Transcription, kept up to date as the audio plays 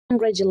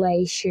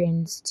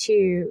Congratulations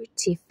to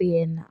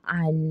Tiffany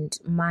and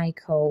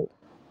Michael.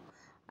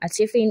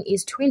 Tiffany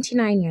is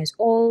 29 years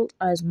old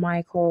as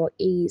Michael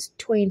is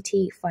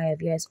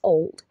 25 years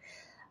old.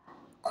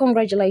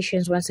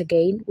 Congratulations once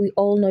again. We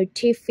all know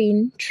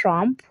Tiffany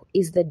Trump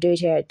is the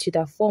daughter to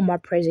the former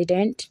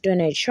president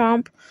Donald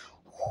Trump,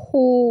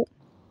 who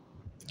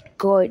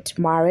got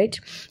married.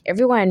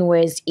 Everyone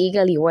was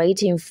eagerly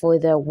waiting for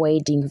the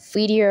wedding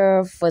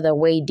video, for the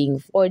wedding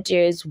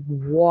photos.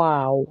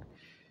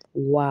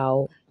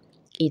 Wow,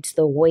 it's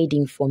the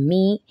wedding for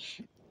me.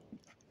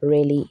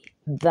 Really,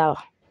 the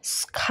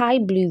sky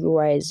blue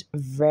was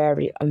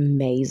very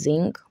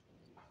amazing.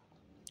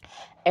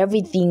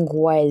 Everything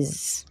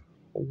was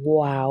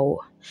wow.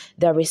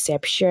 The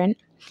reception,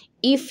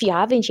 if you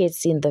haven't yet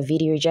seen the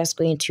video, just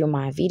go into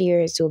my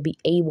videos, you'll be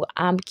able,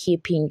 I'm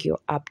keeping you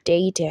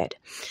updated.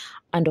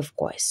 And of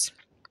course,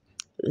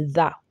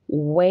 the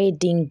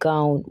wedding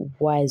gown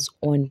was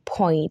on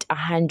point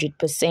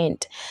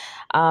 100%.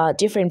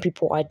 Different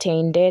people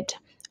attended.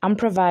 I'm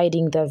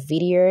providing the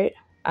video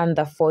and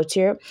the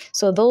photo.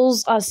 So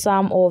those are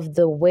some of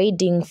the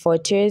wedding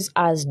photos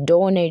as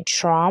Donald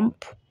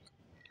Trump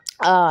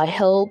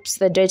helps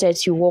the daughter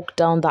to walk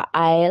down the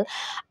aisle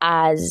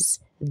as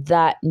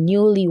the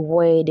newly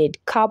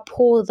wedded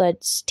couple,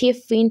 that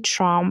Tiffany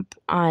Trump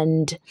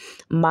and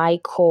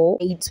Michael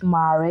get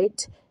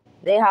married.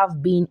 They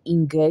have been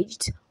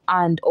engaged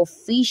and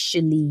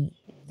officially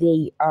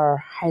they are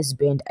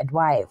husband and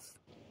wife.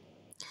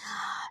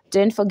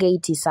 Don't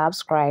forget to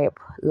subscribe,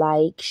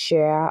 like,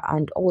 share,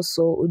 and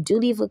also do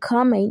leave a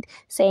comment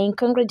saying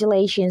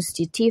congratulations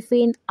to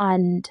Tiffany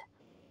and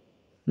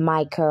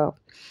Michael.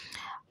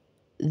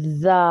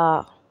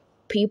 The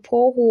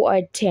people who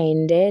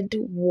attended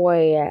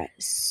were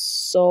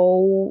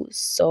so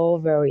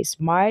very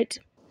smart.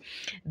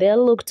 They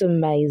looked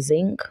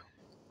amazing.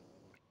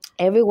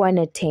 Everyone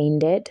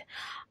attended,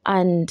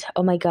 and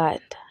oh my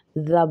god,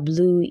 the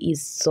blue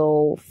is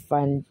so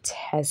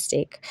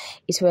fantastic.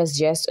 It was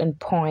just on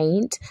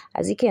point.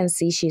 As you can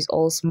see, she's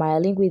all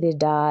smiling with her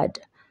dad.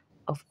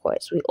 Of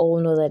course, we all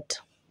know that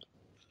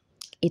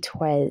it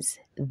was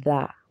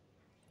the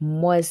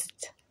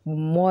most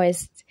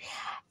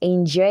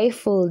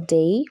enjoyable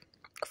day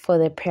for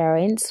the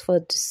parents,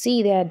 for to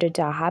see their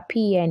daughter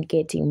happy and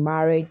getting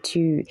married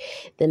to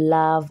the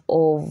love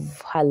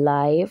of her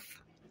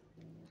life.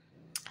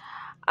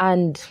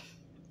 And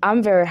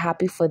I'm very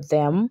happy for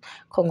them.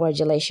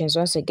 Congratulations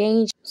once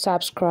again.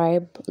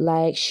 Subscribe,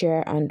 like,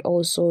 share, and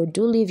also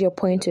do leave your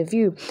point of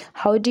view.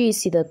 How do you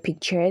see the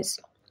pictures?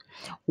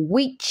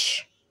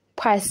 Which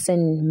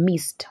person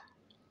missed?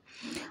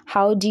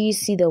 How do you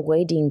see the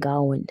wedding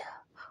gown?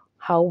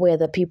 How were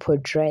the people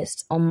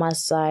dressed? On my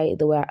side,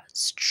 they were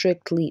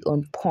strictly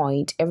on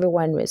point.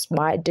 Everyone was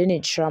smart.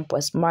 Donald Trump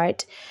was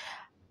smart.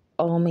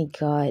 Oh my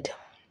god.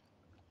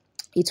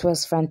 It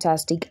was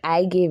fantastic.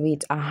 I gave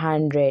it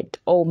 100,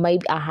 or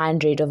maybe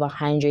 100 of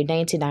 100,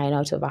 99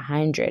 out of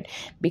 100,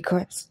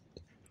 because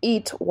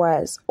it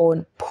was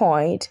on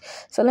point.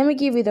 So let me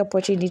give you the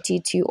opportunity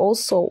to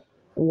also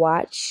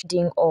watch the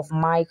wedding of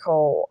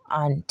Michael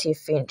and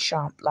Tiffany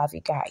Trump. Love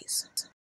you guys.